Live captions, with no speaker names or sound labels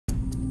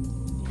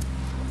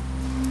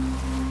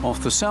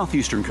Off the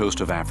southeastern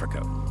coast of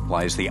Africa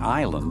lies the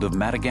island of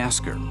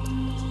Madagascar.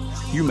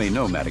 You may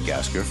know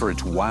Madagascar for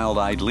its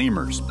wild-eyed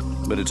lemurs,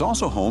 but it's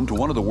also home to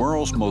one of the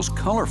world's most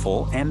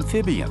colorful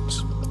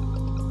amphibians,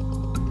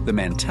 the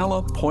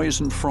Mantella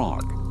poison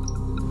frog.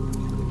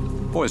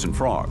 Poison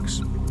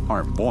frogs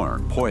aren't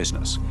born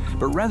poisonous,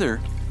 but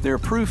rather they're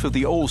proof of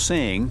the old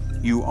saying,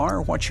 you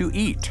are what you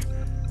eat.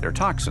 Their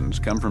toxins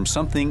come from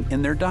something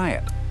in their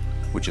diet,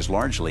 which is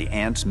largely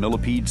ants,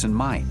 millipedes, and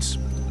mites.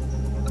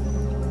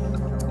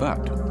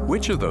 But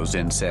which of those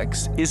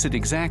insects is it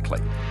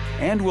exactly?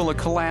 And will a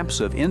collapse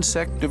of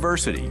insect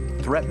diversity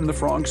threaten the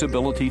frog's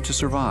ability to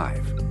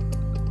survive?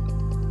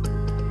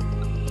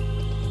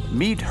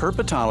 Meet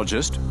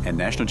herpetologist and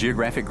National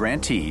Geographic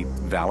grantee,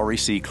 Valerie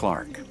C.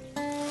 Clark.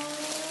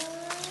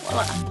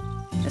 Voila.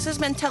 This is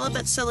Mantella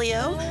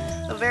betsilio,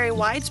 a very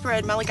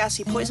widespread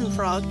Malagasy poison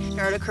frog.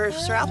 It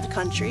occurs throughout the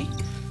country.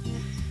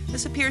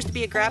 This appears to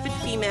be a gravid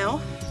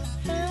female.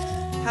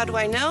 How do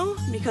I know?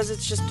 Because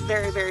it's just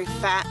very, very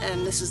fat,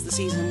 and this is the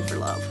season for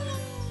love.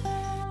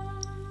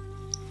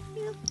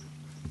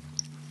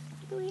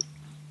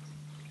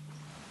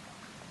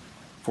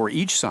 For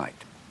each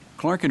site,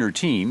 Clark and her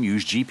team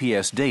use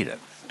GPS data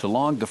to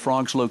log the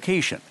frog's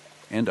location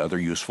and other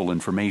useful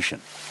information.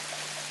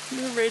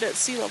 We're right at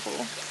sea level.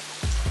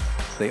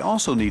 They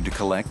also need to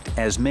collect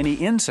as many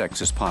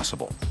insects as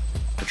possible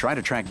to try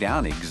to track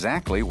down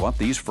exactly what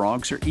these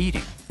frogs are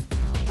eating.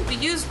 We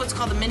use what's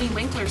called the mini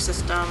Winkler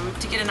system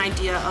to get an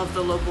idea of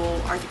the local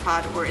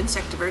arthropod or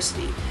insect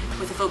diversity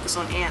with a focus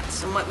on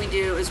ants. And what we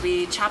do is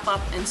we chop up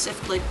and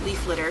sift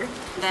leaf litter,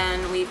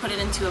 then we put it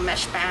into a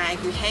mesh bag.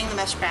 We hang the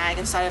mesh bag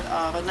inside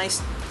of a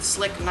nice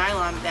slick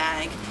nylon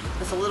bag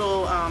with a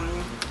little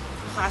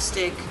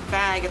plastic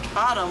bag at the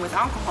bottom with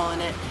alcohol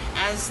in it.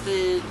 As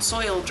the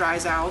soil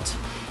dries out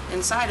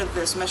inside of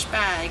this mesh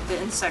bag, the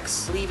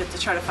insects leave it to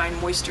try to find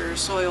moisture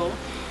soil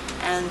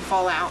and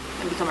fall out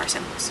and become our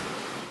samples.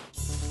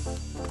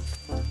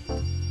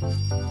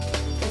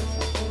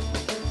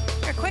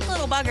 They're quick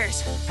little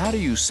buggers. How do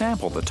you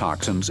sample the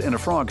toxins in a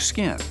frog's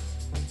skin?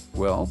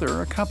 Well, there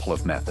are a couple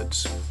of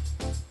methods.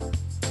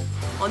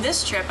 On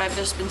this trip, I've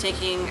just been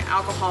taking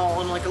alcohol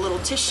on like a little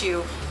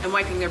tissue and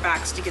wiping their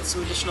backs to get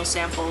some additional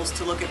samples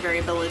to look at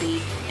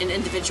variability in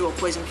individual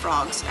poison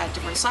frogs at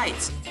different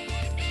sites.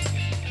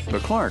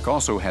 But Clark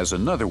also has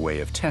another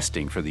way of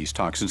testing for these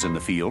toxins in the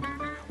field,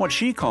 what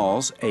she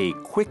calls a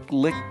quick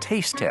lick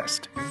taste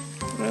test.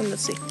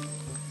 Let's see.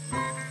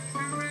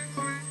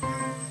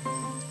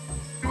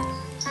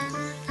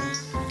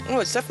 Oh,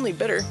 it's definitely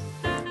bitter.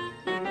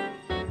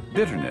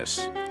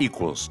 Bitterness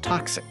equals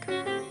toxic.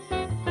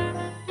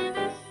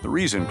 The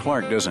reason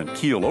Clark doesn't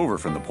keel over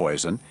from the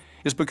poison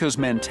is because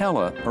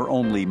Mantella are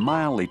only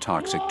mildly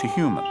toxic to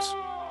humans.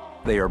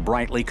 They are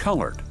brightly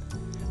colored.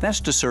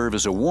 That's to serve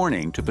as a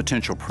warning to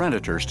potential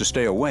predators to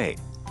stay away.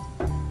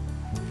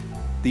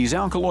 These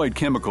alkaloid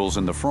chemicals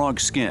in the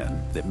frog's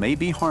skin that may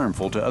be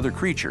harmful to other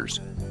creatures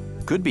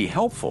could be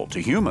helpful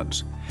to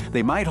humans.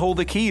 They might hold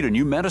the key to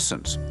new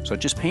medicines,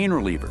 such as pain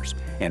relievers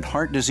and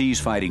heart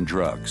disease-fighting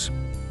drugs.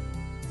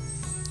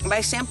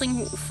 By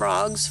sampling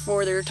frogs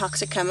for their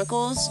toxic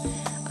chemicals,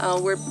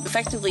 we're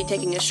effectively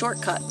taking a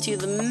shortcut to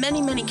the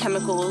many, many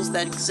chemicals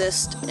that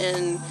exist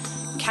in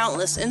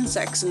countless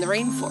insects in the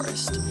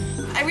rainforest.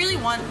 I really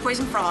want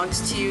poison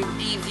frogs to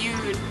be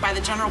viewed by the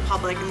general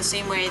public in the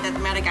same way that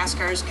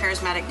Madagascar's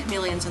charismatic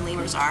chameleons and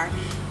lemurs are.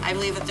 I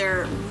believe that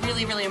they're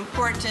really, really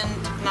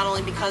important, not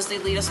only because they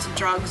lead us to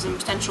drugs and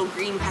potential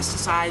green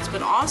pesticides,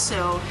 but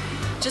also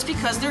just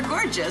because they're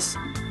gorgeous.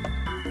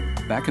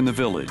 Back in the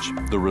village,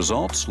 the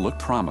results look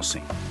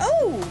promising.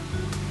 Oh,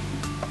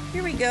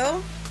 here we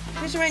go.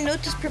 Here's my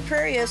Notus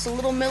purpureus, a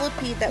little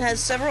millipede that has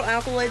several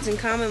alkaloids in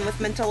common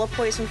with Mantella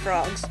poison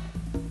frogs.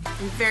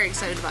 I'm very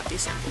excited about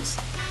these samples.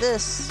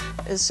 This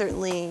is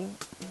certainly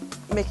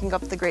making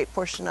up the great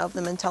portion of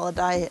the Mantella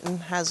diet and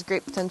has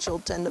great potential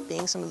to end up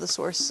being some of the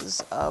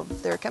sources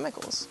of their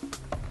chemicals.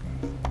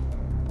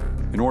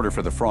 In order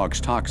for the frog's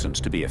toxins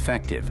to be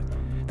effective,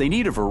 they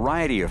need a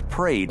variety of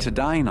prey to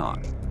dine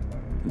on.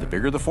 The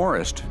bigger the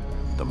forest,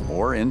 the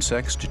more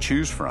insects to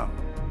choose from.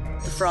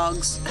 The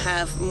frogs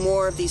have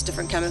more of these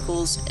different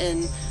chemicals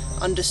in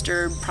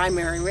undisturbed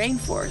primary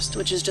rainforest,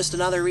 which is just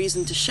another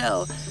reason to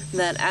show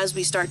that as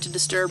we start to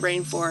disturb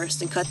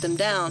rainforest and cut them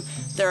down,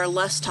 there are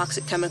less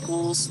toxic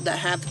chemicals that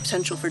have the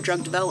potential for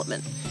drug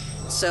development.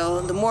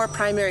 So the more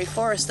primary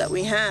forest that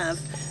we have,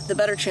 the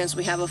better chance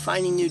we have of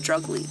finding new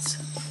drug leads.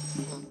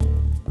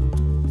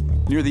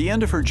 Near the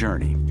end of her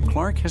journey,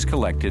 Clark has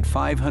collected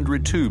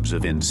 500 tubes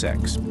of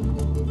insects.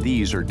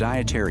 These are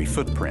dietary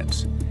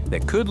footprints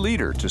that could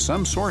lead her to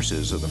some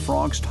sources of the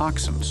frog's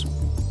toxins.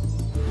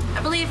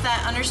 I believe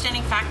that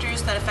understanding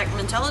factors that affect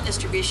Mantella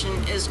distribution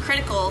is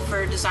critical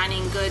for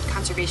designing good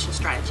conservation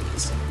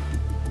strategies.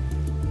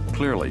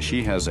 Clearly,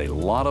 she has a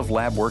lot of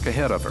lab work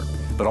ahead of her,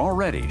 but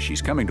already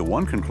she's coming to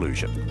one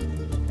conclusion.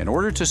 In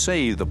order to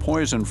save the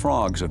poison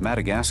frogs of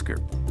Madagascar,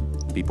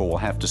 people will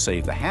have to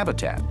save the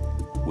habitat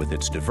with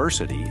its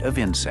diversity of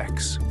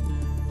insects.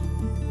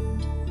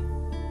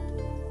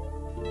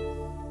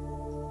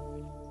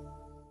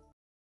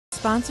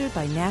 Sponsored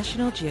by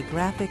National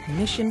Geographic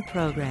Mission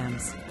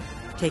Programs,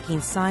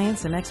 taking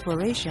science and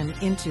exploration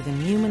into the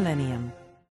new millennium.